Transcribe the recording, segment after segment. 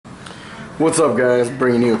What's up, guys?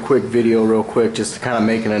 Bringing you a quick video real quick just to kind of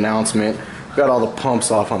make an announcement. Got all the pumps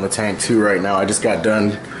off on the tank too right now. I just got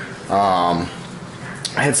done. I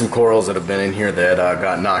had some corals that have been in here that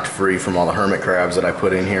got knocked free from all the hermit crabs that I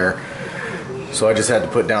put in here. So I just had to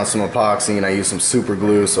put down some epoxy and I used some super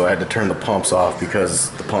glue, so I had to turn the pumps off because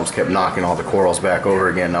the pumps kept knocking all the corals back over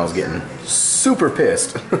again and I was getting super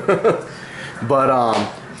pissed.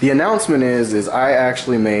 But the announcement is I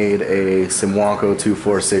actually made a Simwanko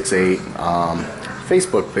 2468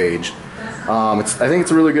 Facebook page. I think it's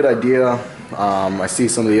a really good idea. I see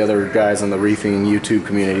some of the other guys in the reefing YouTube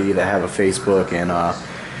community that have a Facebook and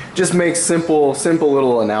just make simple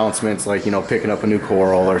little announcements like, you know, picking up a new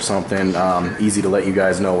coral or something. Easy to let you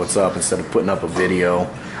guys know what's up instead of putting up a video.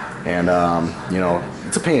 And you know,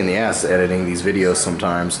 it's a pain in the ass editing these videos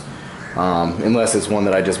sometimes, unless it's one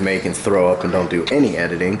that I just make and throw up and don't do any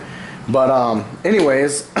editing. But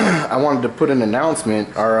anyways, I wanted to put an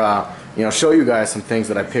announcement or you know, show you guys some things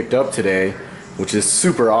that I picked up today, which is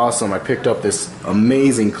super awesome. I picked up this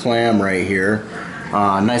amazing clam right here.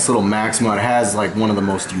 Nice little Maxima. It has like one of the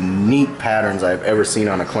most unique patterns I've ever seen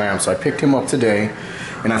on a clam, so I picked him up today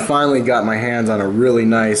and I finally got my hands on a really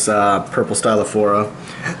nice purple Stylophora,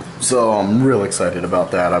 so I'm real excited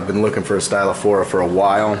about that. I've been looking for a Stylophora for a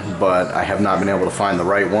while, but I have not been able to find the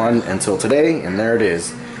right one until today, and there it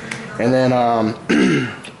is. And then I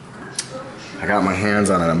got my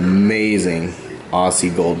hands on an amazing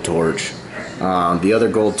Aussie gold torch. The other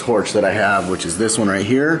gold torch that I have, which is this one right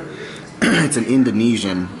here, it's an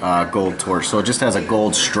Indonesian gold torch, so it just has a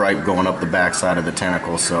gold stripe going up the back side of the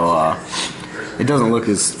tentacle, so it doesn't look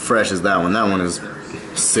as fresh as that one. That one is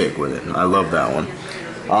sick with it. I love that one.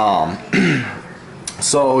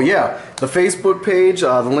 So yeah, the Facebook page,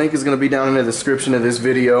 the link is going to be down in the description of this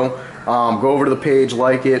video. Go over to the page,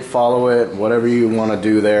 like it, follow it, whatever you want to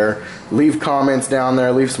do there. Leave comments down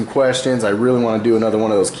there, leave some questions. I really want to do another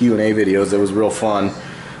one of those Q&A videos. It was real fun.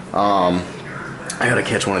 I gotta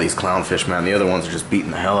catch one of these clownfish, man. The other ones are just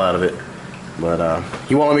beating the hell out of it. But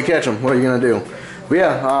he won't let me catch them. What are you gonna do? But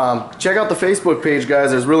yeah, check out the Facebook page,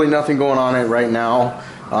 guys. There's really nothing going on it right now.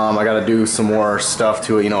 I gotta do some more stuff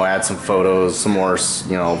to it, you know, add some photos, some more,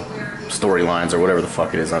 you know, storylines or whatever the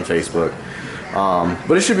fuck it is on Facebook.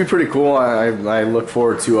 But it should be pretty cool. I look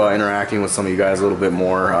forward to interacting with some of you guys a little bit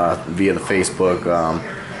more via the Facebook,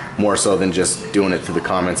 more so than just doing it through the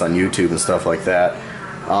comments on YouTube and stuff like that.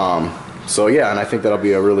 So yeah, and I think that'll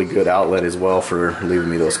be a really good outlet as well for leaving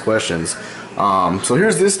me those questions. So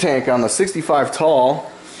here's this tank on the 65 tall.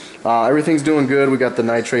 Everything's doing good. We got the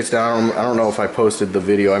nitrates down. I don't know if I posted the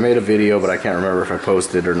video. I made a video, but I can't remember if I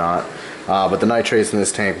posted or not. But the nitrates in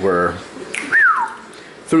this tank were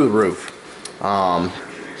through the roof.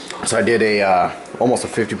 So I did a almost a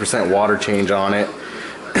 50% water change on it.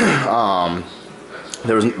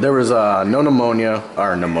 There was no ammonia,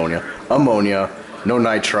 no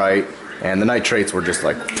nitrite, and the nitrates were just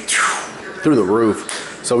like through the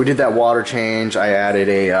roof. So we did that water change. I added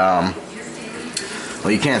a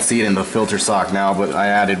well, you can't see it in the filter sock now, but I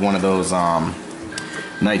added one of those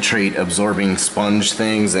nitrate absorbing sponge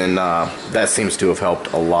things, and that seems to have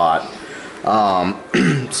helped a lot.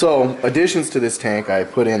 So additions to this tank, I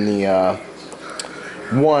put in the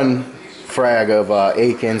one frag of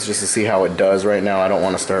Akins just to see how it does right now. I don't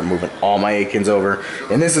want to start moving all my Akins over,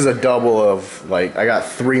 and this is a double of, like, I got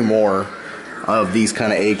 3 more of these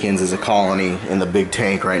kind of Akins as a colony in the big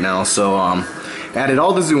tank right now. So added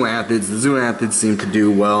all the zoanthids. The zoanthids seem to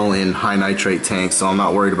do well in high nitrate tanks, so I'm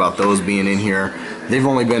not worried about those being in here. They've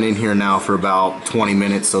only been in here now for about 20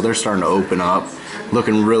 minutes, so they're starting to open up,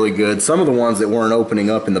 looking really good. Some of the ones that weren't opening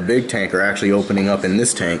up in the big tank are actually opening up in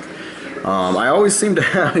this tank. I always seem to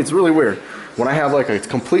have, it's really weird, when I have like a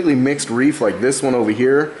completely mixed reef like this one over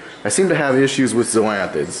here, I seem to have issues with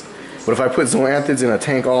zoanthids. But if I put zoanthids in a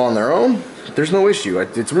tank all on their own, there's no issue.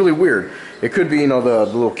 It's really weird. It could be, you know, the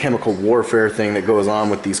little chemical warfare thing that goes on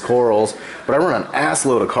with these corals, but I run an ass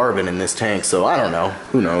load of carbon in this tank, so I don't know.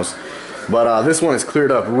 Who knows? But this one is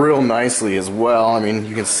cleared up real nicely as well. I mean,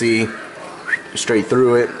 you can see straight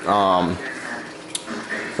through it.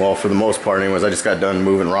 Well, for the most part anyways. I just got done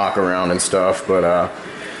moving rock around and stuff, but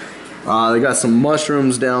they got some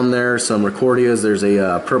mushrooms down there, some Recordias. There's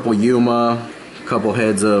a purple Yuma, a couple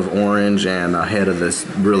heads of orange, and a head of this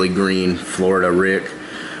really green Florida Rick.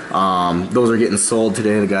 Those are getting sold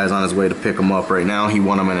today. The guy's on his way to pick them up right now. He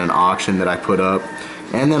won them in an auction that I put up.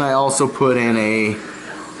 And then I also put in a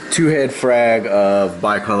 2-head frag of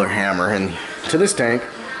bicolor hammer into this tank.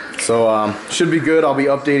 So should be good. I'll be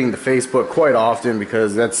updating the Facebook quite often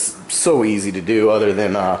because that's so easy to do, other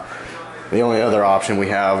than the only other option we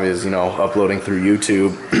have is, you know, uploading through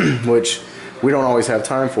YouTube, which we don't always have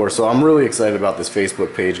time for. So I'm really excited about this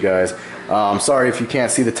Facebook page, guys. I'm sorry if you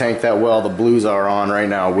can't see the tank that well. The blues are on right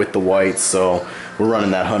now with the whites, so we're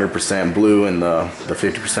running that 100% blue and the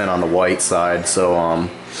 50% on the white side. So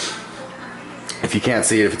if you can't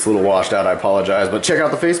see it, if it's a little washed out, I apologize. But check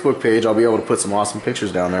out the Facebook page. I'll be able to put some awesome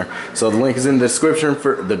pictures down there. So the link is in the description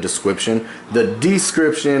for the description.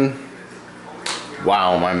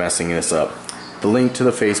 Wow, am I messing this up? The link to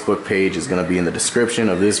the Facebook page is going to be in the description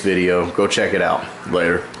of this video. Go check it out.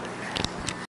 Later.